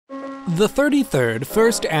The 33rd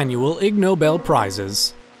First Annual Ig Nobel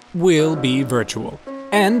Prizes will be virtual.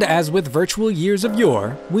 And as with virtual years of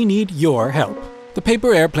yore, we need your help. The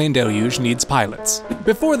Paper Airplane Deluge needs pilots.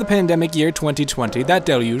 Before the pandemic year 2020, that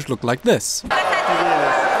deluge looked like this.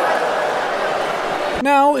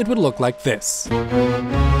 Now it would look like this.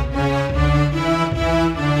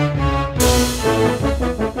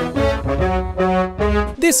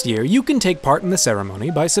 This year, you can take part in the ceremony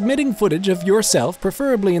by submitting footage of yourself,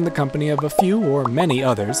 preferably in the company of a few or many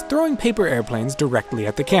others, throwing paper airplanes directly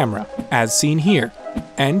at the camera, as seen here,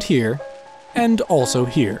 and also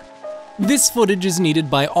here. This footage is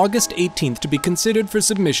needed by August 18th to be considered for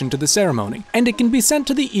submission to the ceremony, and it can be sent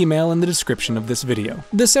to the email in the description of this video.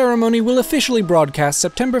 The ceremony will officially broadcast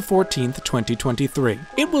September 14th, 2023.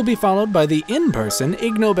 It will be followed by the in-person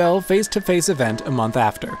Ig Nobel face-to-face event a month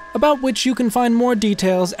after, about which you can find more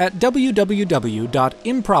details at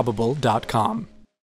www.improbable.com.